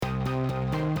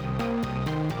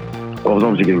was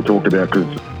obviously getting talked about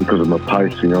because of my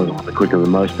pace. I was on the quicker than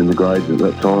most in the grades at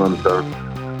that time. So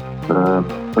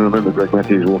I remember Greg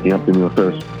Matthews walking up to me on the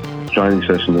first training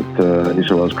session at New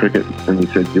South Wales Cricket, and he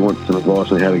said, "Do you want some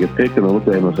advice on how to get picked?" And I looked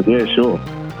at him and I said, "Yeah, sure."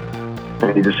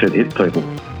 And he just said, "Hit people."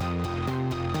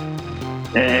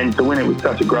 And to win it with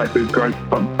such a great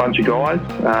bunch of guys,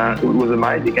 it was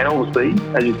amazing. And obviously,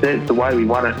 as you said, the way we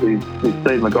won it with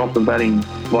Steve McGoffin batting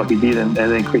like he did, and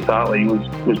then Chris Hartley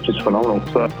was just phenomenal.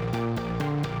 So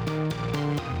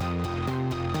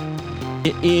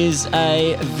it is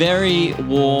a very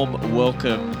warm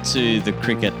welcome to the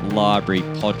Cricket Library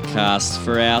podcast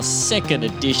for our second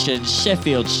edition.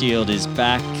 Sheffield Shield is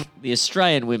back. The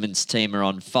Australian women's team are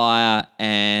on fire,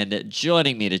 and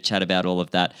joining me to chat about all of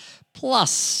that,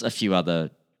 plus a few other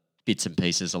bits and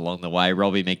pieces along the way,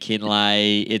 Robbie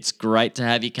McKinlay. It's great to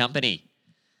have your company.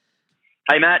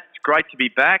 Hey, Matt. It's great to be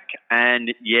back.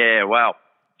 And, yeah, well,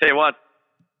 tell you what,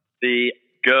 the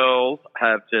girls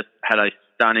have just had a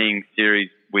stunning series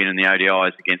win in the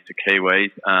ODIs against the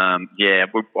Kiwis.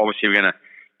 We're going to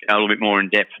go a little bit more in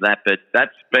depth for that, but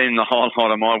that's been the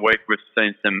highlight of my week. We've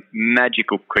seen some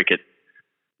magical cricket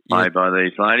played by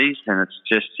these ladies, and it's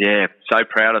just, so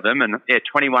proud of them. And,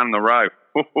 21 in a row.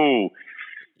 Woo-hoo.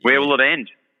 Where will it end?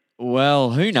 Well,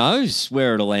 who knows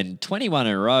where it'll end. 21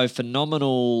 in a row,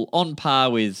 phenomenal, on par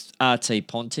with RT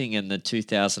Ponting and the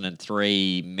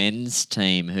 2003 men's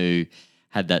team who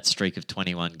had that streak of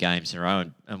 21 games in a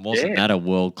row. And wasn't that a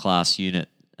world-class unit,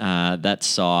 that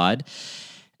side,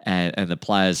 and the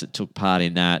players that took part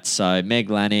in that. So Meg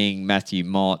Lanning, Matthew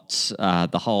Mott,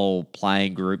 the whole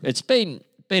playing group. It's been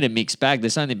a mixed bag.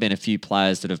 There's only been a few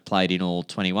players that have played in all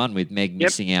 21, with Meg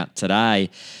missing out today.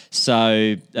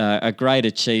 So a great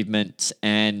achievement.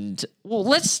 And well,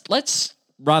 let's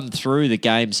run through the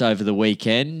games over the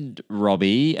weekend,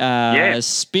 Robbie.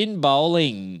 Spin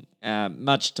bowling,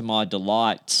 much to my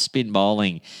delight, spin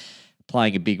bowling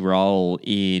playing a big role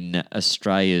in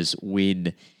Australia's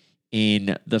win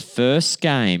in the first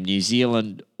game. New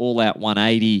Zealand all out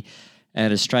 180,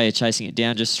 and Australia chasing it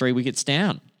down just 3 wickets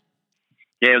down.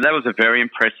 Yeah, that was a very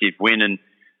impressive win. And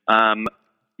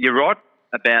you're right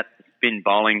about the spin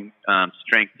bowling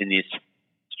strength in the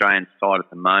Australian side at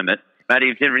the moment. But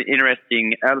it was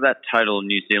interesting, out of that total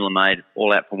New Zealand made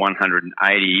all out for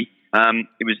 180,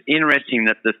 it was interesting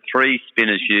that the three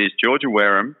spinners used Georgia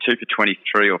Wareham, 2 for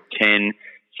 23 off 10,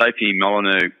 Sophie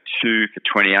Molyneux, 2 for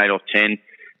 28 off 10,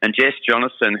 and Jess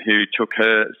Jonathan, who took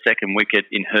her second wicket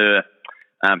in her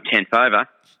 10th over,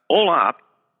 all up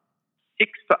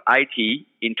 6 for 80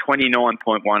 in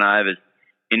 29.1 overs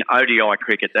in ODI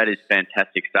cricket. That is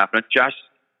fantastic stuff, and it just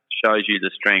shows you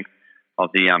the strength of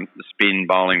the spin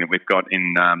bowling that we've got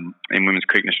in women's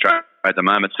cricket in Australia at the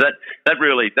moment. So that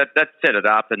really set it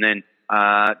up. And then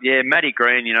Maddie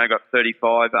Green, got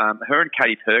 35. Her and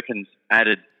Katie Perkins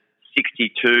added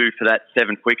 62 for that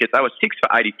 7th wicket. They were 6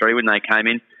 for 83 when they came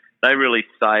in. They really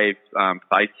saved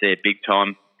face there big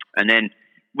time. And then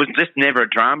was just never a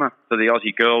drama for the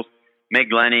Aussie girls.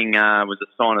 Meg Lanning was a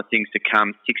sign of things to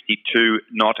come, 62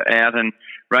 not out, and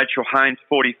Rachel Haynes,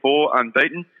 44,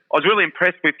 unbeaten. I was really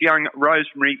impressed with young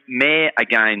Rosemary Mayer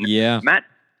again. Yeah. Matt,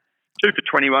 2 for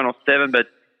 21 off 7, but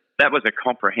that was a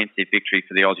comprehensive victory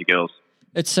for the Aussie girls.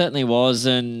 It certainly was,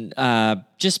 and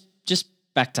just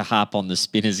back to harp on the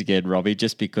spinners again, Robbie,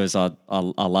 just because I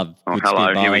love good spin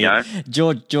bowling. Here we go.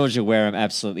 Georgia Wareham,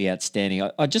 absolutely outstanding.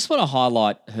 I just want to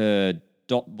highlight her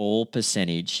dot ball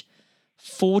percentage.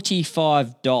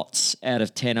 45 dots out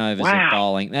of 10 overs of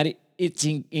bowling. It's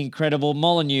incredible.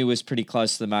 Molyneux was pretty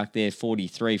close to the mark there,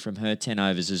 43 from her 10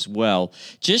 overs as well.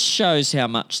 Just shows how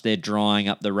much they're drying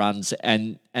up the runs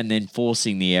and then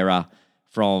forcing the error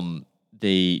from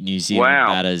the New Zealand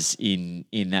batters in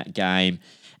that game.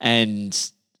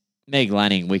 And Meg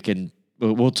Lanning,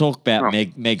 we'll talk about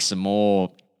Meg some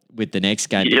more with the next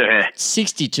game. Yeah.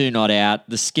 62 not out.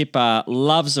 The skipper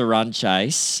loves a run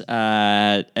chase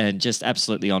and just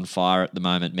absolutely on fire at the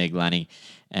moment, Meg Lanning.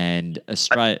 And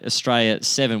Australia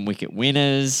 7 wicket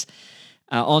winners.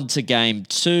 On to game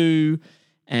 2.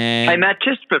 And hey, Matt,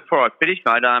 just before I finish,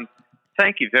 mate,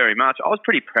 thank you very much. I was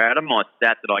pretty proud of my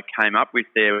stat that I came up with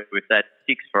there with that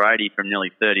 6 for 80 from nearly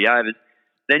 30 overs.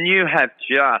 Then you have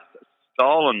just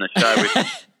stolen the show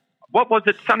with, what was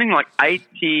it, something like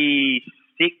 86,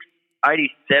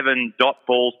 87 dot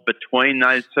balls between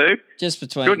those two. Just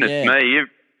between, goodness me!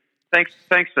 Thanks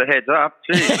for the heads up.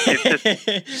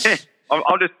 Jeez,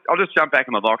 I'll just jump back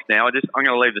in my box now. I'm going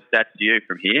to leave the stats to you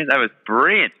from here. That was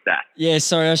brilliant stats. Yeah,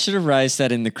 sorry, I should have raised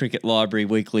that in the Cricket Library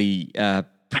weekly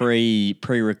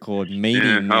pre-record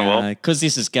meeting. Because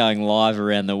this is going live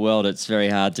around the world, it's very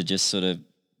hard to just sort of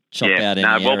chop out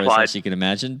any well errors, played. as you can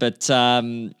imagine. But,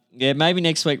 maybe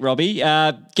next week, Robbie.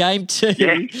 Game 2,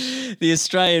 the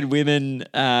Australian women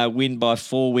win by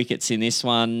 4 wickets in this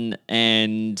one.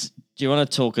 And do you want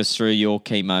to talk us through your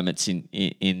key moments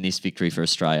in this victory for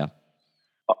Australia?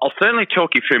 I'll certainly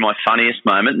talk you through my funniest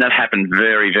moment, and that happened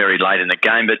very, very late in the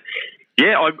game. But,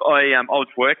 yeah, I was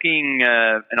working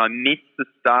and I missed the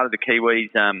start of the Kiwis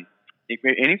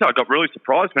innings. I got really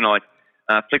surprised when I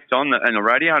flicked on the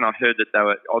radio and I heard that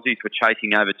Aussies were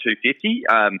chasing over 250.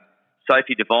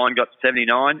 Sophie Devine got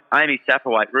 79. Amy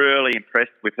Sappawhite, really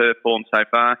impressed with her form so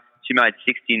far. She made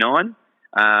 69.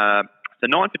 So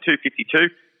 9 for 252.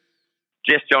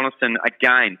 Jess Jonathan,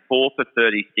 again, 4 for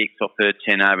 36 off her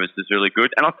 10 overs was really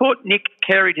good. And I thought Nick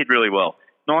Carey did really well.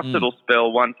 Nice little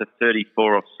spell, 1 for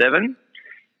 34 off 7.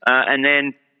 And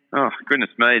then, oh,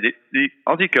 goodness me, the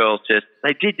Aussie girls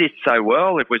they did this so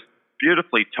well. It was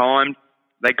beautifully timed.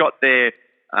 They got their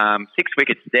 6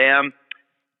 wickets down.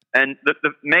 And the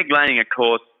Meg Lanning, of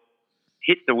course,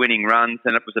 hit the winning runs,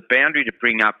 and it was a boundary to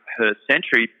bring up her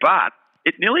century. But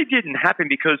it nearly didn't happen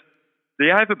because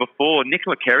the over before,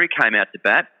 Nicola Carey came out to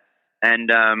bat,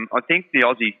 and I think the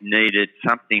Aussies needed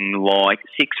something like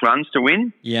 6 runs to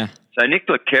win. Yeah. So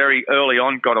Nicola Carey early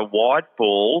on got a wide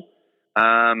ball,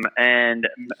 and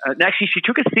actually she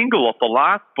took a single off the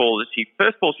last ball.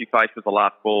 First ball she faced was the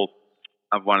last ball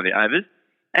of one of the overs,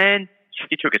 and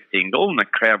she took a single, and the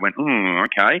crowd went,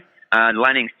 okay.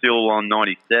 Lanning still on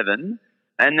 97,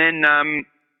 and then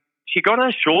she got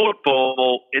a short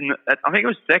ball I think it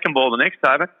was second ball the next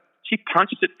over. She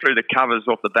punched it through the covers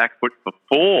off the back foot for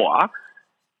 4.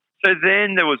 So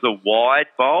then there was a wide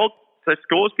bowled. So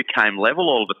scores became level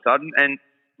all of a sudden. And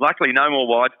luckily no more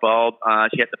wide bowled.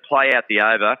 She had to play out the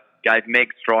over, gave Meg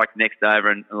strike next over,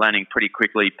 and Lanning pretty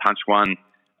quickly punched one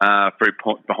through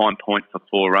behind point for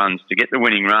 4 runs to get the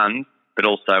winning runs, but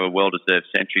also a well-deserved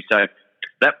century. So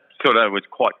that sort of was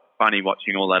quite funny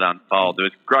watching all that unfold. There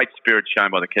was great spirit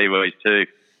shown by the Kiwis too.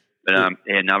 But,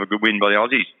 another good win by the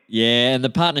Aussies. Yeah, and the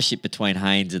partnership between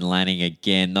Haynes and Lanning,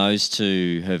 again, those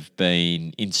two have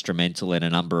been instrumental in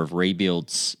a number of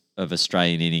rebuilds of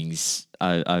Australian innings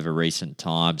over recent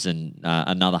times, and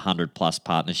another 100-plus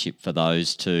partnership for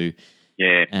those two.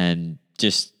 Yeah. And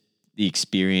just the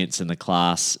experience and the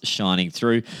class shining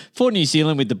through. For New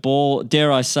Zealand with the ball,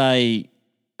 dare I say,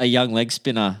 a young leg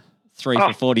spinner, 3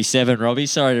 for 47, Robbie.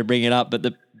 Sorry to bring it up, but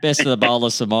the best of the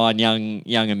bowlers for mine, young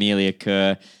Amelia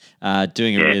Kerr,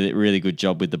 doing a really, really good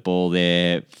job with the ball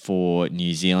there for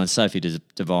New Zealand. Sophie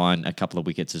Devine, a couple of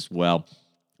wickets as well.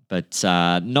 But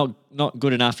not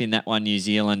good enough in that one, New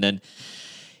Zealand. And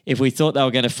if we thought they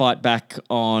were going to fight back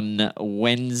on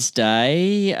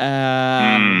Wednesday,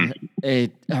 a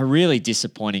really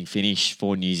disappointing finish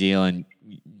for New Zealand,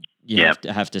 you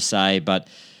have to say. But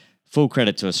full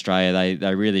credit to Australia.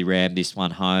 They really rammed this one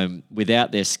home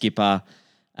without their skipper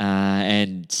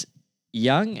and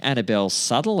young Annabelle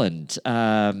Sutherland.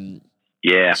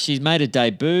 She's made a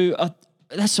debut.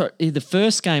 That's right. The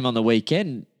first game on the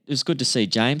weekend, it was good to see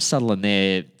James Sutherland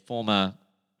there, former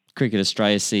Cricket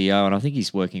Australia CEO, and I think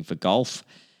he's working for golf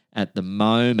at the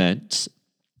moment.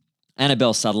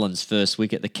 Annabelle Sutherland's first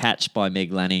wicket, the catch by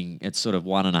Meg Lanning, it's sort of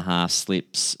 1.5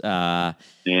 slips. I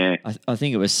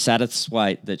think it was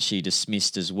Satterthwaite that she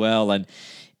dismissed as well. And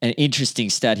an interesting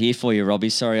stat here for you, Robbie.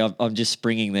 Sorry, I'm just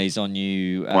springing these on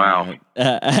you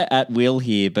at will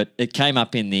here, but it came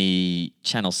up in the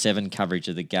Channel 7 coverage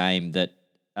of the game that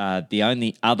the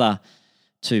only other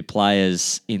 2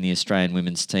 players in the Australian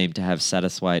women's team to have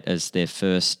Satterthwaite as their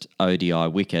first ODI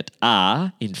wicket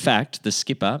are, in fact, the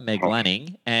skipper, Meg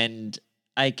Lanning, and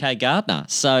A.K. Gardner.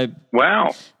 So,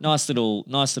 nice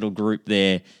little group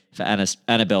there for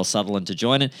Annabelle Sutherland to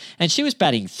join in. And she was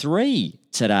batting 3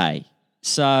 today.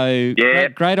 So,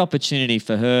 great opportunity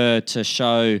for her to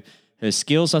show her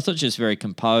skills. I thought she was very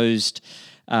composed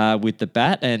with the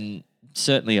bat, and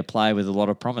certainly a player with a lot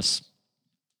of promise.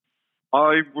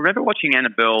 I remember watching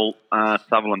Annabelle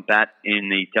Sutherland bat in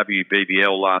the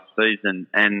WBBL last season,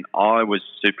 and I was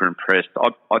super impressed.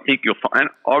 I think you'll find,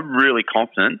 I'm really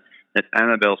confident that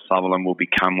Annabelle Sutherland will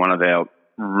become one of our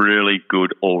really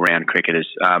good all-round cricketers.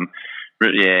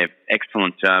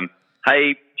 Excellent.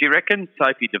 Hey, do you reckon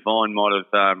Sophie Devine might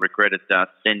have regretted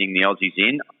sending the Aussies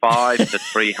in? 5 to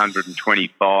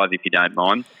 325, if you don't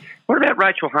mind. What about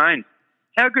Rachel Haynes?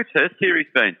 How good's her series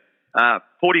been?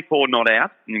 44 not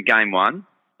out in game 1,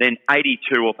 then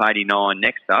 82 off 89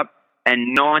 next up,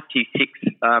 and 96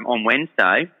 on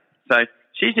Wednesday. So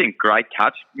she's in great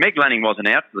touch. Meg Lanning wasn't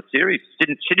out for the series.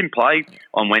 She didn't play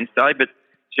on Wednesday, but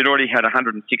she'd already had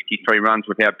 163 runs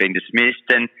without being dismissed.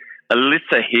 And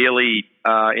Alyssa Healy,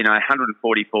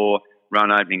 144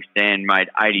 run opening stand, made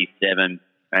 87.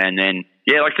 And then,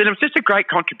 like I said, it was just a great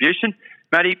contribution.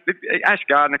 Matty, Ash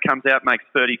Gardner comes out, makes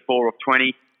 34 of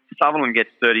 20. Sutherland gets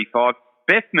 35.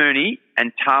 Beth Mooney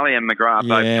and Talia McGrath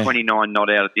both 29 not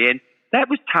out at the end. That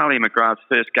was Talia McGrath's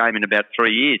first game in about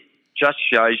 3 years. Just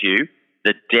shows you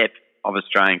the depth of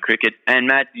Australian cricket. And,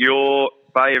 Matt, your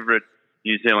favourite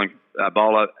New Zealand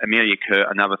bowler, Amelia Kerr,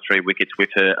 another 3 wickets with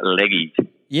her leggies.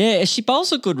 Yeah, she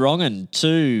bowls a good wrong-un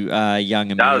too,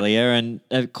 young Amelia, and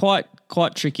quite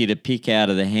tricky to pick out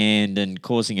of the hand and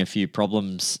causing a few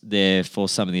problems there for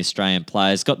some of the Australian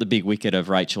players. Got the big wicket of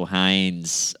Rachel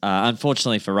Haynes.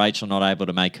 Unfortunately for Rachel, not able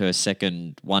to make her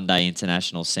second one-day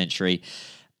international century,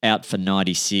 out for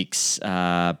 96.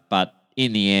 But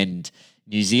in the end,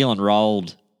 New Zealand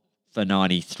rolled for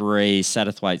 93.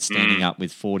 Satterthwaite standing up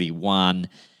with 41.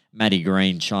 Maddie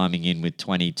Green chiming in with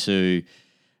 22.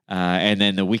 And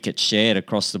then the wickets shared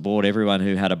across the board. Everyone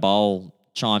who had a bowl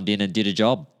chimed in and did a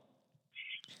job.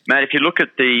 Matt, if you look at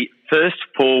the first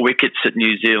 4 wickets that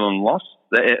New Zealand lost,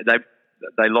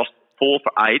 they lost 4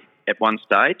 for 8 at one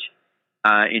stage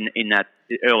in that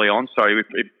early on. Sorry,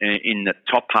 in the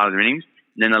top part of the innings.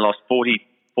 And then they lost 4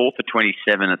 for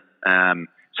 27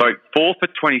 4 for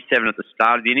 27 at the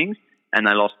start of the innings, and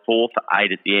they lost 4 for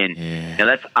 8 at the end. Yeah. Now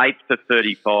that's 8 for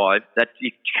 35.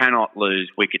 You cannot lose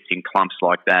wickets in clumps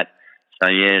like that. So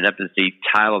that was the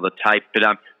tail of the tape. But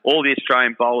all the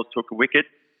Australian bowlers took a wicket,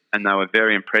 and they were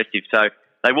very impressive. So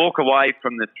they walk away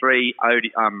from the 3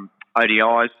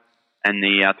 ODIs and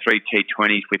the 3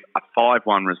 T20s with a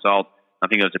 5-1 result. I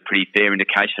think it was a pretty fair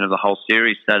indication of the whole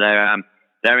series. So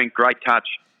they're in great touch.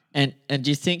 And do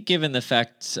you think, given the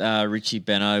fact Richie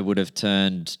Benaud would have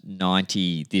turned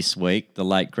 90 this week, the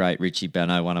late, great Richie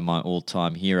Benaud, one of my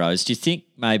all-time heroes, do you think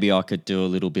maybe I could do a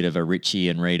little bit of a Richie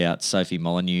and read out Sophie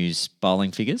Molyneux's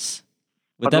bowling figures?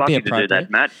 Would that be appropriate? I'd love you to do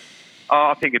that, Matt.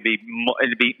 I think it'd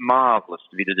be marvellous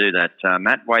for you to do that,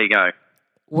 Matt. Way you go.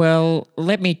 Well,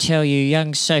 let me tell you,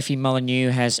 young Sophie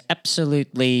Molyneux has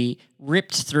absolutely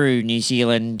ripped through New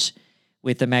Zealand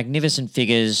with the magnificent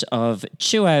figures of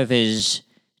 2 overs,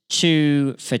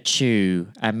 2 for 2.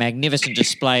 A magnificent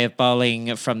display of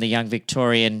bowling from the young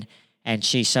Victorian, and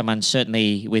she's someone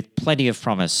certainly with plenty of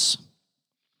promise.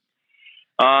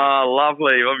 Oh,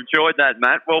 lovely. I've enjoyed that,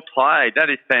 Matt. Well played. That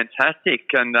is fantastic.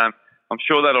 And I'm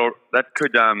sure that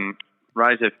could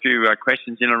raise a few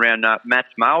questions in around Matt's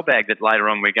mailbag that later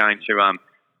on we're going to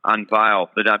unveil.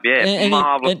 But,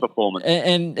 marvellous performance.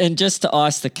 And just to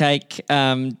ice the cake,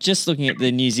 just looking at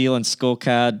the New Zealand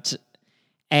scorecard,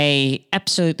 a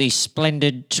absolutely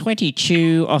splendid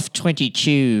 22 off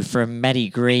 22 from Maddie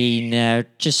Green,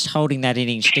 just holding that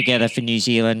innings together for New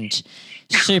Zealand.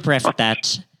 Super effort,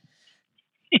 that.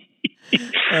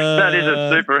 That is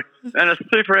a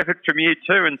super effort from you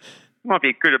too, and it might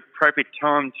be a good appropriate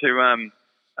time to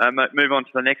move on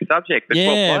to the next subject. But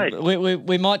well played.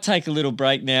 We might take a little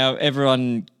break now.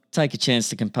 Everyone, take a chance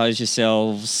to compose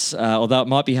yourselves, although it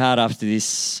might be hard after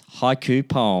this haiku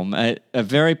poem. A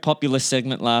very popular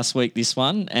segment last week, this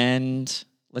one, and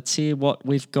let's hear what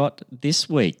we've got this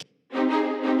week.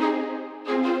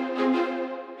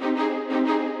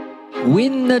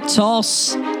 Win the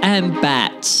toss and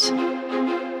bat.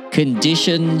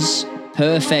 Conditions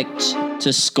perfect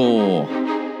to score.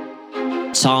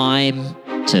 Time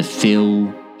to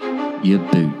fill your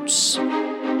boots.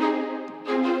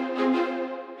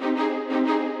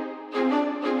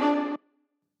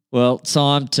 Well,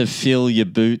 time to fill your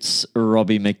boots,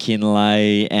 Robbie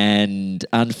McKinlay. And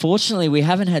unfortunately, we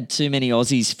haven't had too many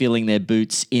Aussies filling their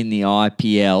boots in the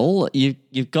IPL.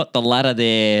 You've got the ladder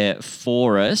there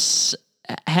for us.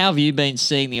 How have you been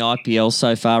seeing the IPL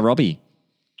so far, Robbie?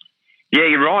 Yeah,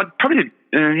 you're right. Probably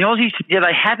the Aussies,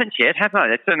 they haven't yet, have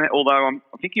they? Although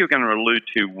I think you were going to allude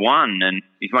to one, and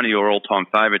he's one of your all-time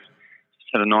favourites.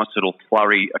 Just had a nice little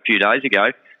flurry a few days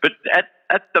ago. But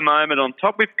at the moment on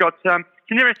top, we've got it's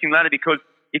an interesting ladder because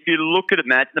if you look at it,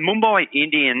 Matt, the Mumbai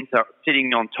Indians are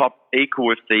sitting on top equal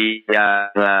with the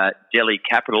Delhi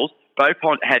Capitals. Both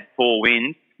had 4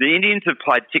 wins. The Indians have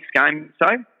played 6 games. So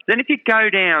then if you go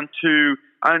down to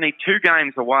only 2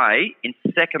 games away in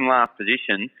second last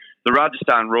position, the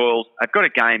Rajasthan Royals have got a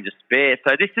game to spare.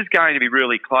 So this is going to be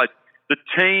really close. The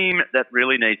team that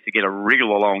really needs to get a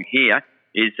wriggle along here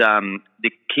is the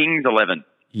Kings 11,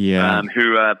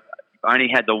 who only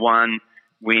had the 1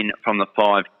 win from the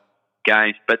 5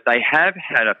 games. But they have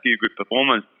had a few good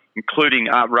performers, including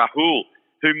Rahul,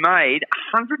 who made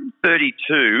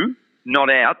 132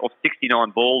 not out of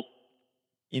 69 balls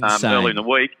early in the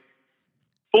week,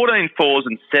 14 fours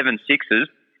and 7 sixes.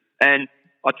 And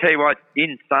I'll tell you what,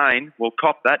 insane. Well,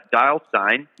 cop that, Dale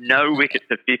Sane. No wicket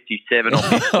to 57 off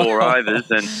the 4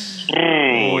 overs, and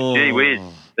gee whiz.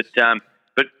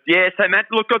 But yeah, so Matt,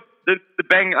 look,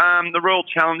 the Royal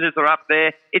Challengers are up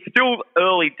there. It's still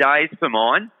early days for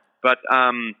mine, but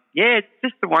yeah, it's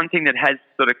just the one thing that has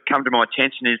sort of come to my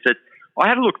attention is that I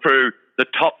had a look through the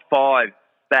top 5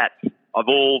 stats of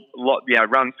all,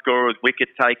 run scorers, wicket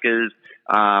takers,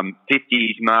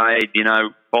 50s made,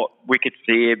 wickets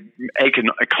here,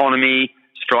 economy,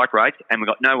 strike rates, and we've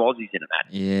got no Aussies in it,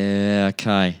 Matt. Yeah,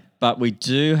 okay. But we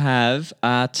do have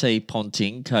RT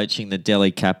Ponting coaching the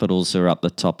Delhi Capitals, who are up the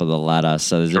top of the ladder.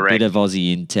 So there's a bit of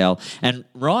Aussie intel. And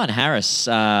Ryan Harris,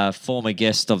 former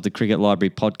guest of the Cricket Library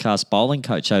podcast, bowling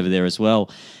coach over there as well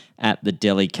at the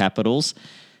Delhi Capitals.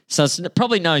 So it's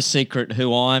probably no secret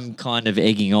who I'm kind of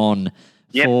egging on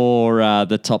for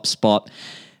the top spot.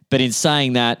 But in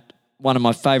saying that, one of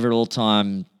my favourite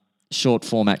all-time short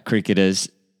format cricketers,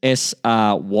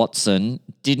 S.R. Watson,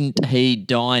 didn't he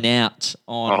dine out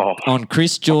on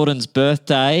Chris Jordan's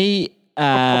birthday?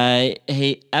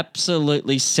 He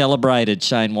absolutely celebrated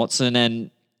Shane Watson,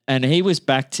 and he was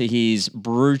back to his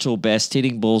brutal best,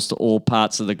 hitting balls to all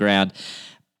parts of the ground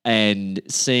and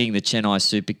seeing the Chennai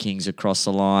Super Kings across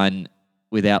the line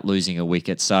without losing a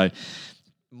wicket. So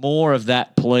more of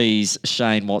that, please,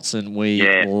 Shane Watson. We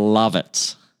love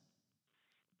it.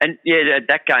 And,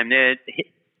 that game there,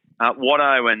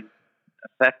 Watto and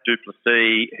Faf du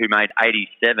Plessis, who made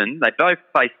 87, they both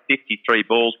faced 53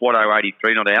 balls. Watto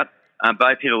 83 not out.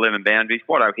 Both hit 11 boundaries.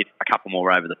 Watto hit a couple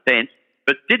more over the fence,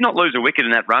 but did not lose a wicket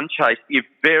in that run chase. You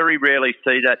very rarely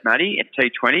see that, Matty, at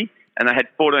T20, and they had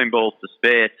 14 balls to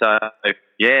spare. So,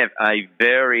 a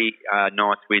very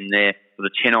nice win there for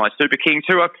the Chennai Super Kings,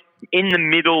 who are in the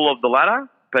middle of the ladder,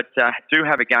 but do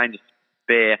have a game to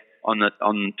spare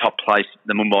on top place,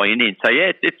 the Mumbai Indians. So,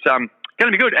 it's going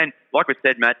to be good. And like we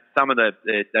said, Matt, some of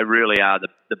they really are,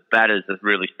 the batters are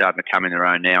really starting to come in their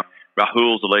own now.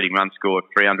 Rahul's the leading run scorer at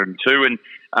 302, and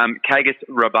Kagiso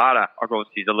Rabada,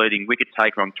 obviously, is the leading wicket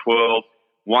taker on 12,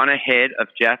 one ahead of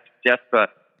Jasper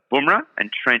Bumrah, and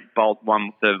Trent Bolt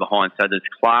 1 further behind. So there's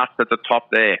class at the top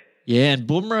there. Yeah, and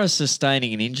Bumrah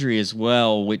sustaining an injury as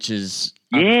well, which is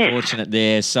unfortunate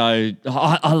there. So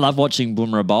I love watching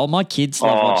Bumrah bowl. My kids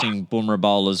love watching Bumrah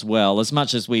bowl as well. As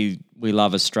much as we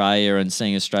love Australia and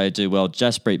seeing Australia do well,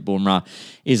 Jasprit Bumrah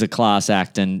is a class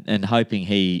act, and hoping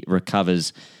he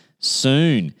recovers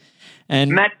soon.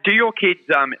 And Matt, do your kids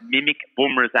mimic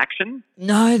Bumrah's action?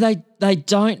 No, they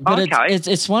don't. But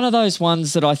it's one of those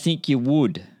ones that I think you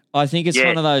would. I think it's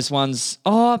one of those ones.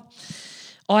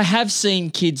 I have seen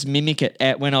kids mimic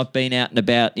it when I've been out and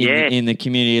about in the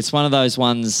community. It's one of those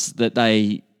ones that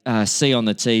they see on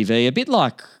the TV, a bit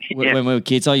like when we were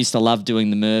kids. I used to love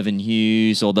doing the Mervyn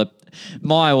Hughes, or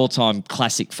my all-time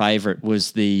classic favourite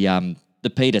was the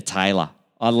Peter Taylor.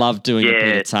 I loved doing the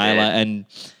Peter Taylor, and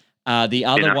the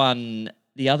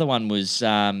other one was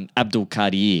Abdul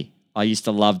Qadir. I used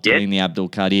to love doing the Abdul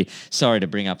Qadir. Sorry to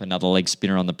bring up another leg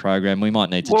spinner on the program. We might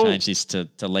need to change this to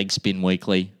leg spin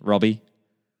weekly, Robbie.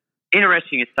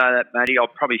 Interesting you say that, Matty. I'm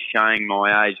probably showing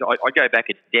my age. I go back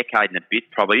a decade and a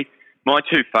bit, probably. My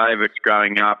two favourites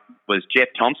growing up was Jeff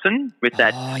Thompson with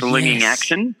that slinging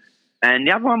action, and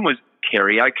the other one was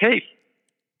Kerry O'Keefe.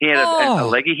 He had a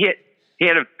leggy hit. He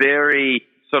had a very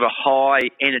sort of high,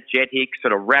 energetic,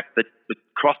 sort of wrap the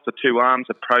cross the two arms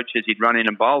approach as he'd run in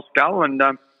and bowl skull, and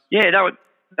that was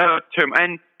two.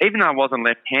 And even though I wasn't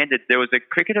left-handed, there was a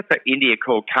cricketer for India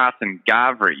called Carson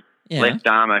Gavri. Left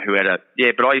armer who had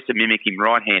but I used to mimic him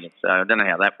right-handed, so I don't know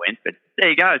how that went, but there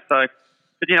you go. So,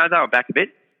 but they were back a bit.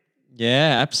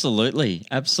 Yeah, absolutely.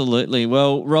 Absolutely.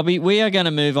 Well, Robbie, we are going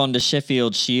to move on to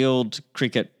Sheffield Shield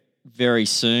cricket very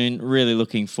soon. Really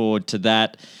looking forward to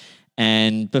that.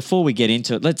 And before we get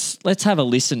into it, let's have a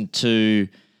listen to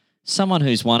someone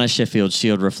who's won a Sheffield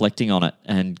Shield reflecting on it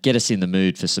and get us in the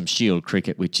mood for some Shield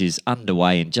cricket, which is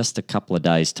underway in just a couple of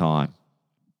days' time.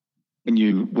 When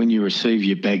you receive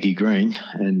your baggy green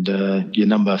and your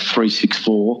number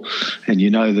 364, and you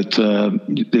know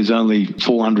that there's only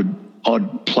 400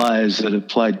 odd players that have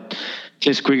played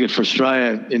Test cricket for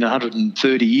Australia in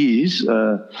 130 years,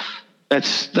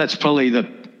 that's probably the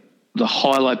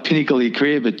highlight, pinnacle of your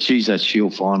career. But geez, that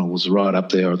Shield final was right up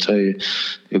there. I'll tell you,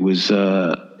 it was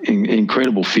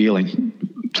incredible feeling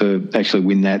to actually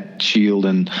win that Shield,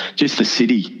 and just the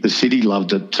city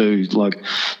loved it too. Like,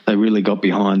 they really got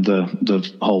behind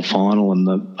the whole final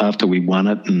and after we won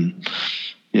it, and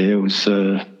it was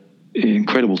an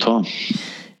incredible time.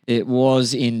 It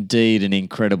was indeed an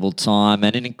incredible time,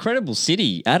 and an incredible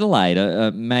city, Adelaide,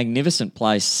 a magnificent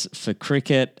place for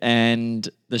cricket, and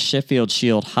the Sheffield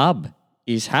Shield hub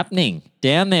is happening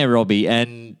down there, Robbie,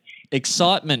 and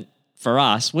excitement for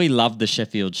us. We love the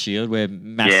Sheffield Shield. We're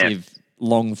massive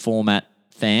long format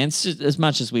fans. As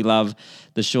much as we love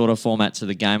the shorter formats of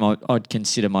the game, I'd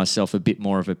consider myself a bit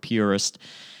more of a purist.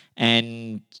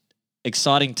 And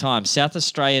exciting time. South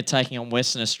Australia taking on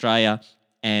Western Australia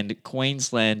and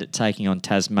Queensland taking on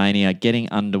Tasmania, getting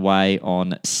underway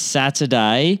on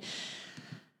Saturday.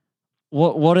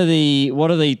 What are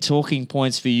the talking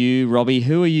points for you, Robbie?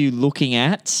 Who are you looking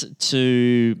at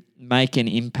to make an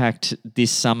impact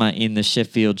this summer in the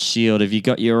Sheffield Shield? Have you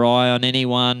got your eye on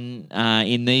anyone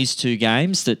in these two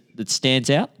games that stands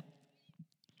out?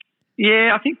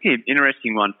 Yeah, I think the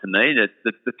interesting one for me,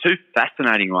 the two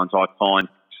fascinating ones I find,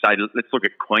 say, let's look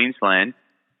at Queensland.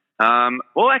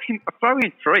 Well, actually, I'll throw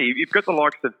in three. You've got the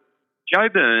likes of Joe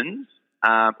Burns,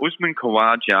 Usman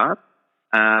Khawaja,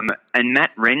 and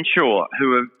Matt Renshaw,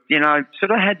 who have,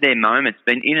 sort of had their moments,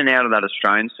 been in and out of that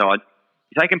Australian side.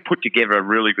 If they can put together a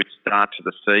really good start to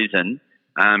the season,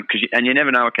 and you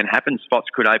never know what can happen, spots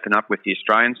could open up with the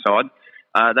Australian side.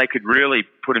 They could really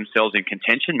put themselves in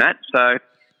contention, Matt. So,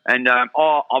 and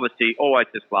obviously, always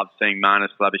just love seeing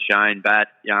Marnus Labuschagne bat.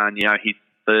 His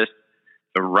first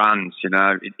for runs.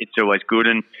 It's always good.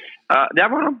 And the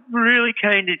other one I'm really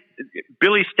keen to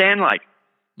Billy Stanlake.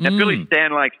 Now, Billy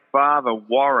Stanlake's father,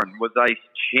 Warren, was a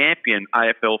champion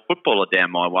AFL footballer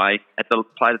down my way.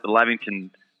 Played at the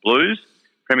Lavington Blues,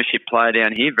 premiership player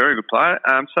down here, very good player.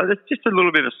 So there's just a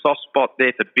little bit of a soft spot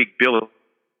there for Big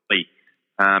Billy,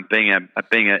 having an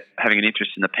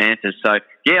interest in the Panthers. So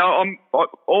yeah,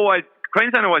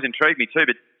 Queensland always intrigued me too.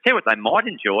 But tell you what, they might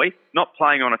enjoy not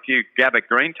playing on a few Gabba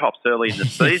green tops early in the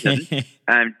season,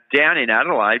 down in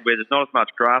Adelaide where there's not as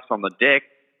much grass on the deck.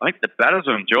 I think the batters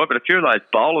will enjoy it, but a few of those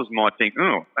bowlers might think,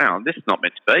 this is not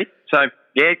meant to be. So,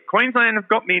 yeah, Queensland have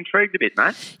got me intrigued a bit,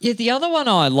 mate. Yeah, the other one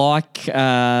I like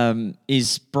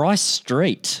is Bryce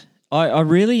Street. I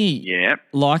really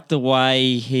like the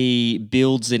way he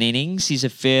builds an innings. He's a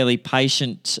fairly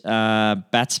patient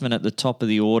batsman at the top of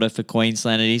the order for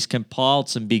Queensland, and he's compiled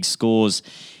some big scores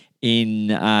in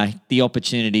the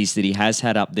opportunities that he has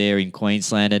had up there in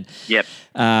Queensland. And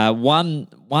one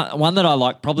that I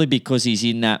like, probably because he's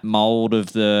in that mould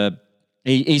of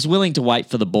he's willing to wait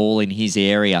for the ball in his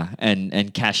area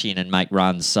and cash in and make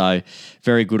runs. So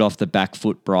very good off the back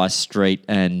foot, Bryce Street,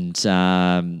 and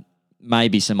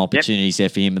maybe some opportunities there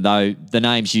for him. Though the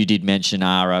names you did mention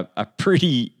are a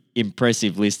pretty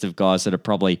impressive list of guys that are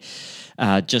probably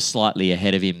just slightly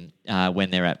ahead of him when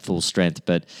they're at full strength.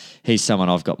 But he's someone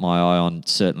I've got my eye on,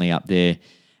 certainly up there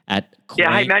at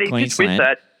hey, Matty, Queensland. just with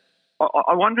that,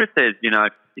 I wonder if there's,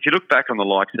 if you look back on the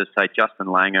likes of, say, Justin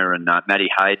Langer and Matty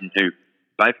Hayden, who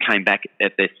both came back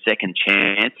at their second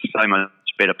chance, so much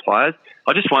better players.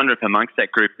 I just wonder if amongst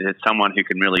that group there's someone who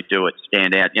can really do it,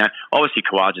 stand out. Obviously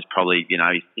Khawaja's probably,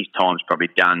 his time's probably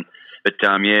done. But,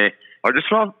 I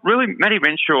just love, really, Matty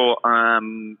Renshaw, I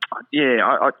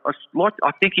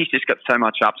think he's just got so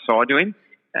much upside to him.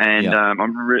 And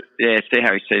see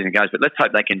how his season goes. But let's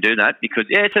hope they can do that because,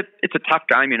 it's a tough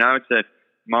game,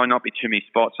 might not be too many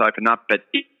spots open up. But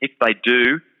if they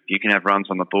do, if you can have runs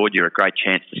on the board, you're a great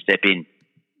chance to step in.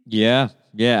 Yeah,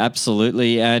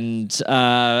 absolutely. And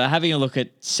having a look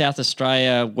at South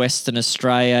Australia, Western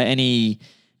Australia, any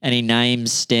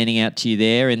names standing out to you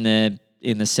there in the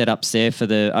setups there for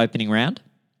the opening round?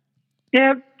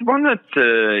 Yeah, the one that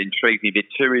intrigued me a bit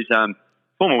too is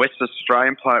former Western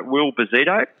Australian player Will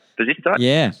Bazisto.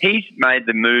 Yeah. He's made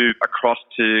the move across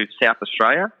to South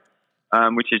Australia,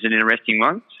 which is an interesting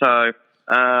one. So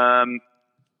I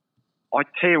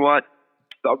tell you what,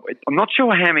 I'm not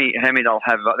sure how many they'll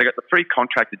have. They've got the three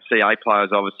contracted CA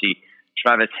players, obviously,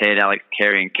 Travis Head, Alex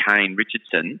Carey and Kane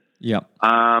Richardson. Yeah.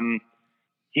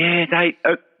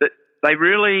 They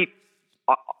really...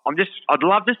 I'd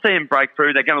love to see them break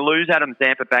through. They're going to lose Adam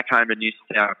Zampa back home to New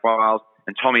South Wales,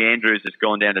 and Tommy Andrews has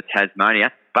gone down to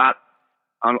Tasmania. But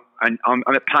I'm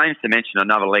at pains to mention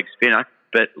another leg spinner,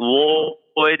 but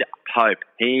Lloyd Pope,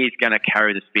 he's going to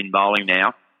carry the spin bowling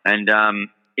now. And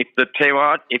if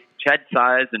Chad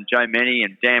Sayers and Joe Mennie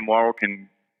and Dan Worrell can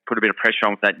put a bit of pressure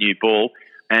on with that new ball,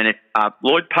 and if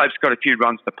Lloyd Pope's got a few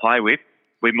runs to play with,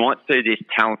 we might see this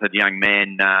talented young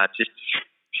man just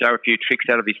show a few tricks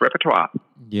out of his repertoire.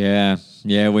 Yeah,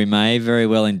 we may very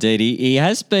well indeed. He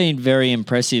has been very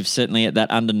impressive, certainly at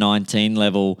that under-19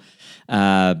 level,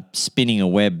 spinning a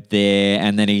web there,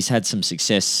 and then he's had some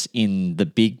success in the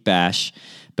Big Bash,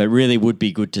 but really would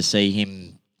be good to see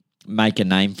him make a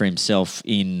name for himself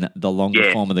in the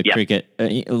longer form of the cricket.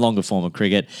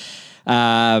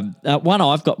 One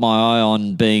I've got my eye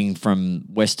on being from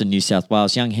Western New South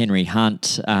Wales, young Henry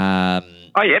Hunt.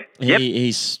 Oh, yep.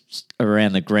 He's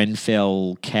around the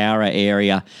Grenfell, Cowra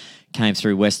area, came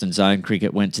through Western Zone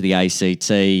cricket, went to the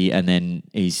ACT, and then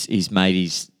he's made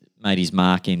his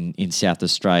mark in South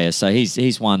Australia. So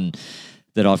he's one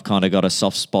that I've kind of got a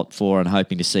soft spot for and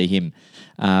hoping to see him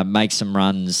make some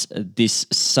runs this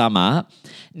summer.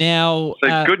 Now,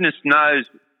 so goodness knows,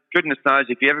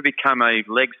 if you ever become a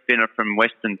leg spinner from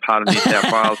western part of New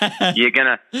South Wales,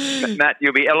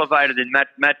 you'll be elevated in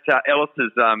Matt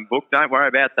Ellis's book. Don't worry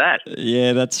about that.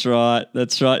 Yeah, that's right.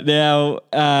 Now,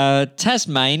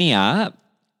 Tasmania,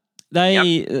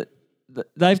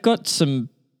 they've got some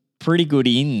pretty good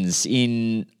ins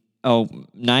in,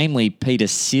 namely Peter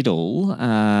Siddle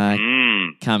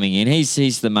coming in.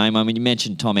 He's the main one. I mean, you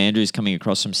mentioned Tom Andrews coming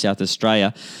across from South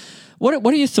Australia. What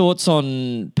are your thoughts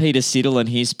on Peter Siddle and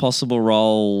his possible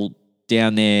role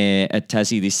down there at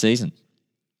Tassie this season?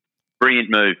 Brilliant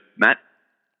move, Matt.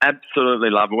 Absolutely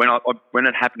love it. When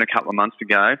it happened a couple of months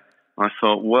ago, I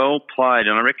thought, well played.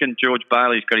 And I reckon George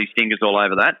Bailey's got his fingers all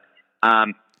over that.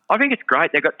 I think it's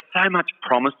great. They've got so much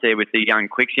promise there with the young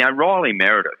quicks. Riley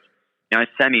Meredith,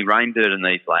 Sammy Rainbird and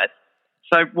these lads.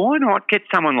 So why not get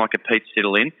someone like a Pete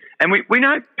Siddle in? And we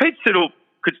know Pete Siddle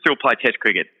could still play Test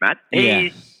cricket, Matt.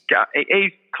 He's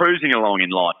cruising along in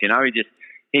life,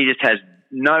 He just has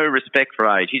no respect for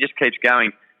age. He just keeps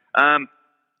going. They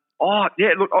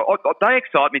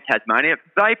excite me, Tasmania.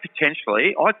 They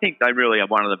potentially, I think they really are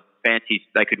one of the fancies.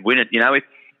 They could win it.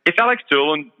 If Alex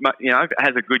Doolan,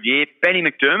 has a good year, Benny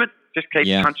McDermott just keeps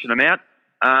punching them out.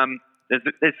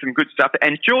 There's some good stuff.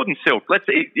 And Jordan Silk,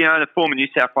 the former New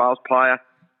South Wales player,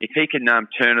 if he can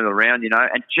turn it around,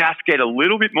 and just get a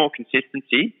little bit more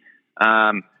consistency.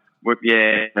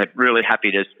 Really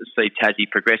happy to see Tassie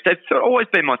progress. That's always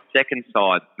been my second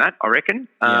side, Matt, I reckon.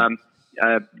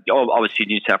 Obviously,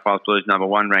 New South Wales Blues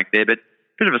 #1 ranked there, but a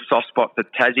bit of a soft spot for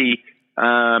Tassie.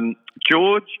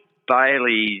 George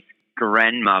Bailey's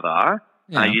grandmother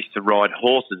used to ride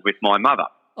horses with my mother.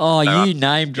 Oh, you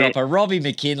name dropper. Robbie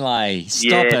McKinlay.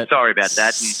 Stop it. Sorry about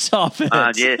that. Stop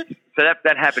it. So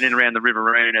that happened in around the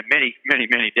Riverina many, many,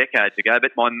 many decades ago.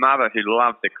 But my mother, who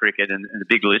loves the cricket and a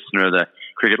big listener of the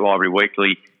Cricket Library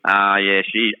Weekly,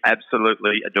 she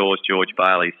absolutely adores George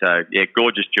Bailey. So,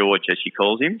 Gorgeous George, as she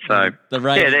calls him. So, the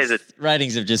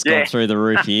ratings have just gone through the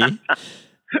roof here.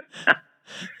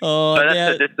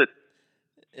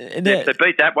 So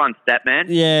beat that one, stat man.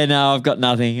 Yeah, no, I've got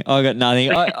nothing. I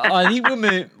think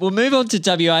we'll move on to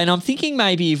WA, and I'm thinking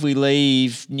maybe if we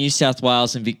leave New South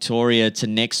Wales and Victoria to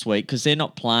next week because they're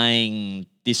not playing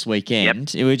this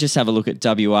weekend. We'll just have a look at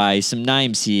WA. Some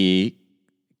names here.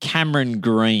 Cameron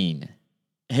Green.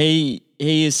 He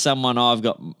is someone I've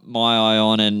got my eye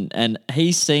on, and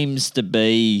he seems to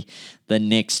be the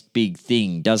next big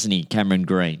thing, doesn't he, Cameron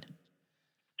Green?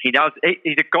 He does.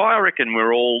 He's a guy I reckon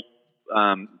we're all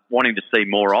wanting to see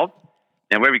more of.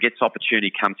 Now, whether he gets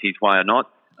opportunity comes his way or not.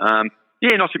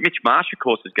 Mitch Marsh, of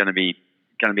course, is going to be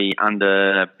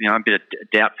under a bit of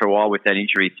doubt for a while with that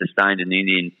injury sustained in the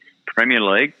Indian Premier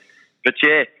League. But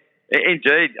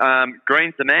indeed,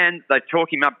 Green's the man. They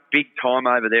talk him up big time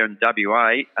over there in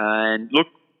WA. And look,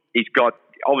 he's got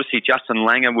obviously Justin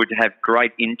Langer would have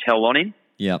great intel on him.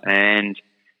 Yeah, and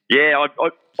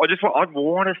I'd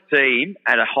want to see him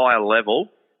at a higher level.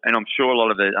 And I'm sure a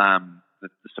lot of the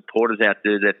supporters out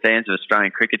there, the fans of Australian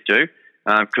cricket do,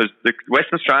 because the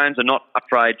Western Australians are not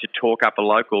afraid to talk up a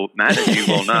local, Matt, as you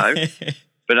well know.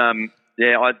 But,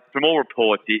 from all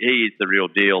reports, he is the real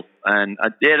deal. And,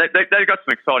 they've got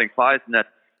some exciting players in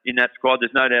that squad.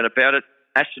 There's no doubt about it.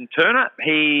 Ashton Turner,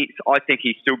 I think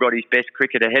he's still got his best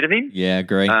cricket ahead of him. Yeah,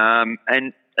 agree.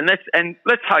 And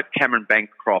let's hope Cameron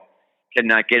Bancroft can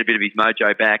get a bit of his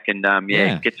mojo back and,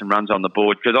 get some runs on the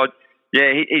board. Because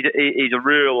he's a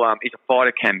real he's a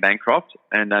fighter, Cam Bancroft,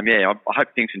 and I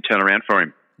hope things can turn around for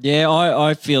him. Yeah,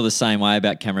 I feel the same way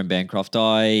about Cameron Bancroft.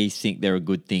 I think there are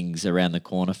good things around the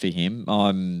corner for him.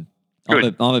 I'm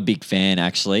a big fan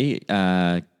actually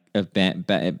of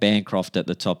Bancroft at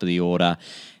the top of the order,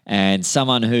 and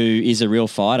someone who is a real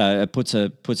fighter. Puts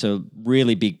a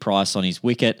really big price on his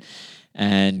wicket.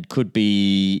 And could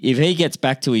be, if he gets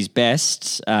back to his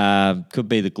best, could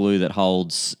be the glue that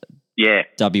holds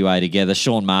WA together.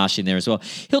 Sean Marsh in there as well.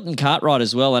 Hilton Cartwright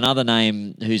as well, another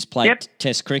name who's played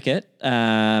Test cricket.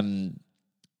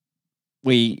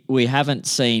 We haven't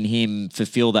seen him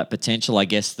fulfil that potential, I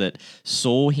guess, that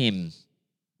saw him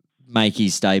make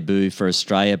his debut for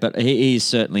Australia, but he is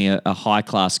certainly a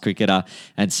high-class cricketer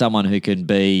and someone who can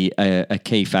be a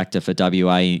key factor for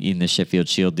WA in the Sheffield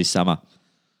Shield this summer.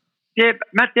 Yeah,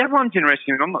 Matt, the other one's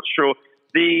interesting. I'm not sure.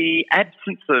 The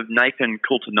absence of Nathan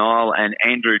Coulter-Nile and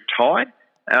Andrew Tye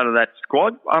out of that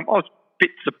squad, I was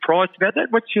bit surprised about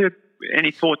that. What's your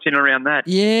any thoughts in around that?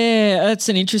 Yeah, that's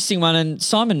an interesting one. And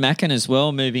Simon Mackin as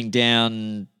well, moving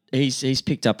down. He's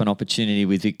picked up an opportunity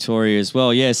with Victoria as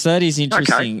well. Yeah, so that is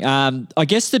interesting. Okay. I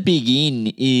guess the big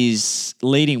in is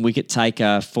leading wicket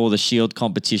taker for the Shield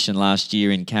competition last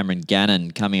year in Cameron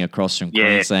Gannon coming across from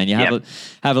Queensland. You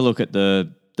have a look at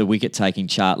the wicket taking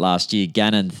chart last year.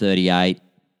 Gannon 38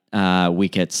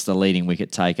 wickets, the leading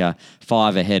wicket taker,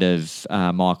 5 ahead of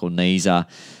Michael Neeser.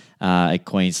 At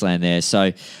Queensland there.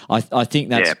 So I think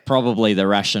that's probably the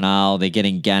rationale. They're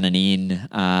getting Gannon in.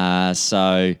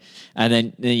 And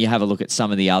then you have a look at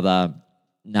some of the other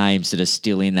names that are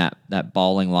still in that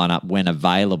bowling lineup when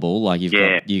available. Like you've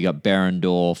got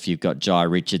Berendorf, you've got Jai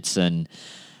Richardson.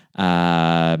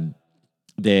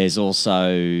 There's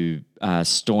also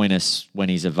Stoinis when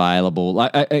he's available.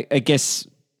 I guess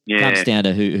it comes down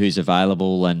to who's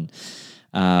available and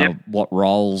what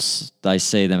roles they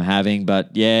see them having.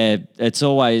 But,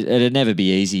 it'd never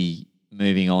be easy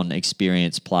moving on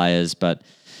experienced players. But,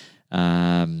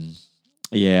 I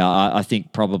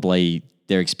think probably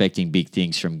they're expecting big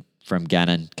things from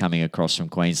Gannon coming across from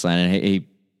Queensland.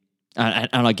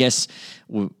 And I guess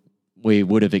we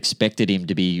would have expected him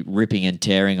to be ripping and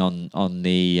tearing on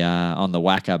the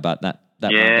whacker, but that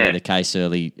won't be the case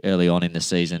early on in the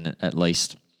season at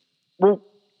least. Well,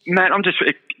 Matt,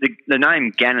 the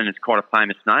name Gannon is quite a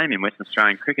famous name in Western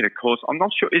Australian cricket, of course. I'm not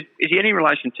sure, is he any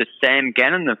relation to Sam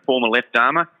Gannon, the former left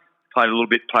armour? Played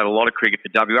a lot of cricket for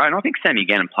WA, and I think Sammy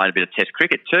Gannon played a bit of Test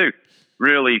cricket too.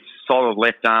 Really solid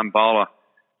left arm bowler.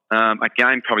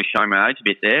 Again, probably showing my age a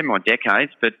bit there, my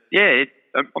decades, but that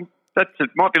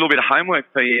might be a little bit of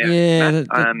homework for you, Matt,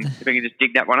 if we can just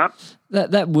dig that one up.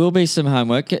 That will be some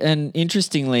homework. And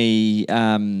interestingly,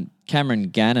 Cameron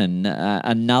Gannon,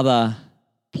 another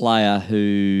player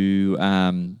who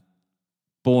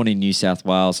born in New South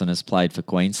Wales and has played for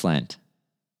Queensland.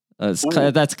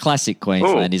 That's classic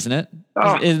Queensland, isn't it?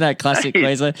 Isn't that classic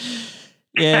Queensland?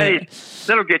 Yeah. Hey,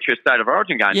 that'll get you a State of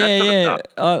Origin game.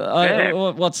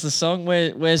 What's the song?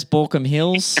 Where's Borkham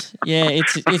Hills? Yeah,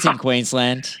 it's in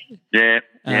Queensland.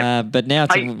 But now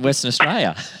it's in Western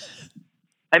Australia.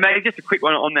 Hey, mate, just a quick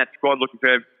one on that squad, looking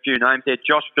for a few names there.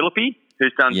 Josh Philippe,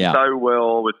 who's done so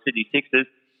well with Sydney Sixers.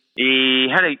 He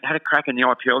had a crack in the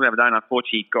IPL the other day, and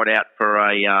unfortunately he got out for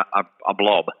a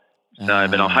blob. So,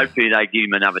 but hopefully they give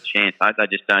him another chance. I hope they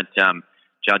just don't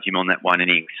judge him on that one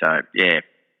inning. So, yeah.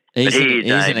 He's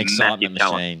an excitement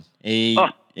machine.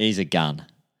 He's a gun.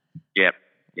 Yep.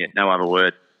 Yeah, no other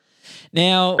word.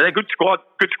 Now, but they're good squad,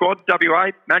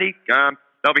 WA, Matty.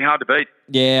 They'll be hard to beat.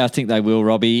 Yeah, I think they will,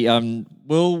 Robbie.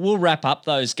 We'll wrap up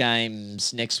those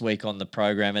games next week on the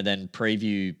program and then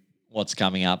preview what's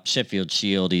coming up. Sheffield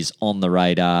Shield is on the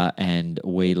radar and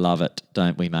we love it,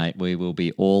 don't we, mate? We will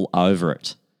be all over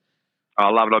it. I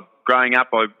love it. Growing up,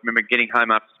 I remember getting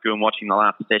home after school and watching the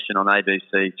last session on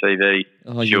ABC TV.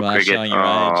 Oh, you are showing your age.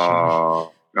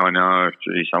 Oh, I know.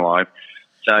 Geez, hello.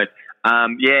 So, it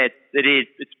is.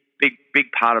 It's a big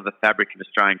part of the fabric of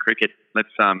Australian cricket.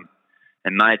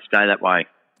 And may it stay that way.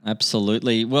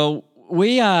 Absolutely. Well,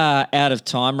 we are out of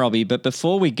time, Robbie, but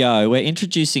before we go, we're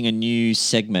introducing a new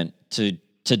segment to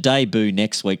debut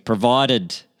next week,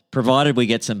 provided we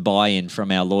get some buy-in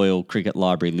from our loyal Cricket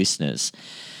Library listeners.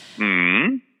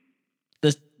 Mm-hmm.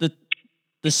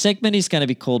 The segment is going to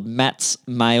be called Matt's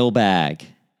Mailbag.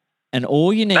 And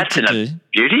all you need to do...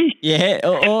 Beauty? Yeah,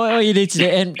 all you need to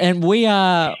do... And we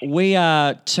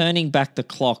are turning back the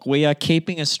clock. We are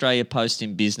keeping Australia Post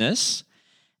in business.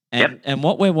 And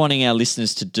what we're wanting our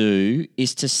listeners to do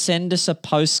is to send us a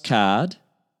postcard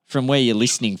from where you're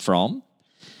listening from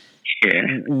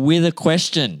with a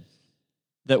question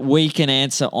that we can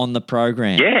answer on the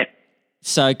program. Yeah.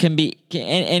 So it can be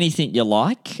anything you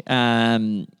like.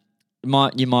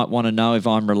 You might want to know if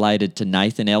I'm related to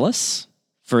Nathan Ellis,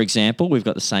 for example. We've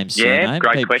got the same surname. Yeah,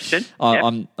 great question.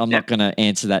 I'm not going to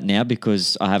answer that now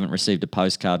because I haven't received a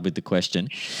postcard with the question.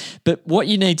 But what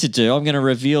you need to do, I'm going to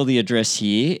reveal the address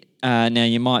here. Now,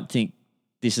 you might think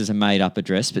this is a made-up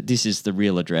address, but this is the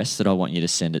real address that I want you to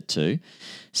send it to.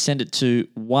 Send it to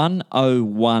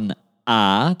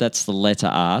 101R, that's the letter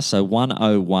R, so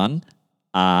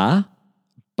 101R,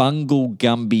 Bungle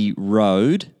Gumby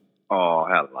Road. Oh,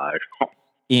 hello.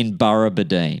 In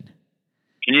Burrabadeen.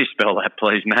 Can you spell that,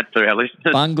 please, Matt, for our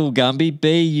listeners? Bungle Gumby,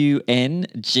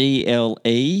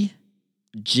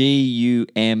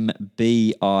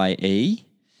 BUNGLEGUMBIE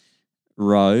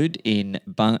Road in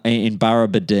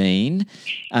Burrabadeen.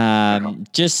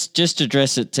 Just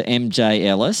address it to MJ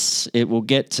Ellis. It will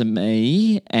get to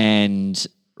me, and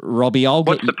Robbie, I'll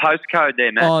What's get the postcode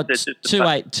there, Matt? Oh, Just the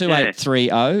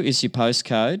 2830 is your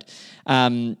postcode.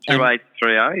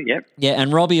 2830, yep. Yeah,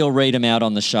 and Robbie will read them out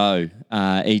on the show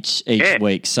each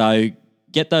week. So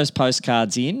get those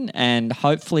postcards in, and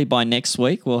hopefully by next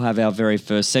week we'll have our very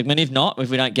first segment. If not, if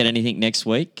we don't get anything next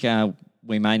week,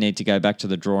 we may need to go back to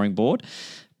the drawing board.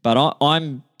 But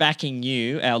I'm backing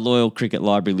you, our loyal Cricket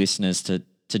Library listeners, to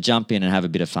jump in and have a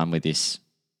bit of fun with this.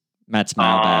 Matt's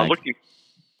mailbag.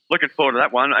 Looking forward to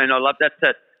that one, and I love that's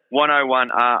at 101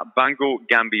 Bungle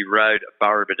Gumby Road,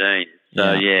 Burrabadine. So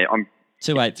I'm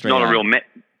 2830.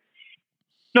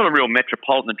 Not a real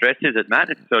metropolitan address, is it, Matt?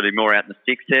 It's sort of more out in the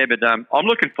sticks there, but I'm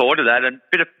looking forward to that, and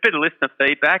bit of listener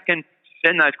feedback, and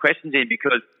send those questions in,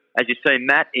 because as you see,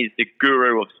 Matt is the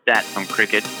guru of stats on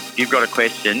cricket. If you've got a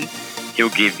question, he'll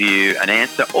give you an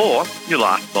answer, or you'll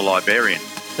ask the librarian.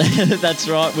 That's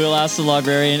right. We'll ask the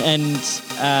librarian, and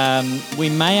we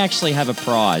may actually have a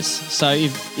prize. So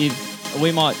if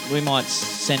we might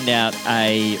send out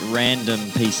a random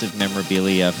piece of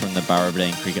memorabilia from the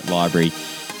Burrabadine Cricket Library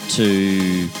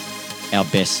to our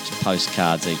best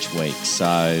postcards each week.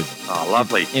 So,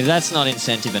 lovely. If that's not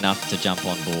incentive enough to jump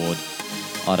on board,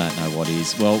 I don't know what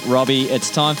is. Well, Robbie, it's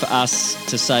time for us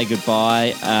to say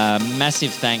goodbye.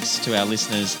 Massive thanks to our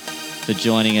listeners for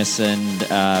joining us, and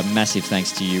massive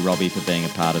thanks to you, Robbie, for being a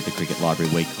part of the Cricket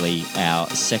Library Weekly, our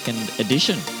second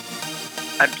edition.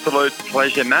 Absolute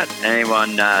pleasure, Matt.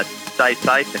 Anyone, stay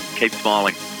safe and keep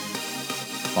smiling.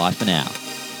 Bye for now.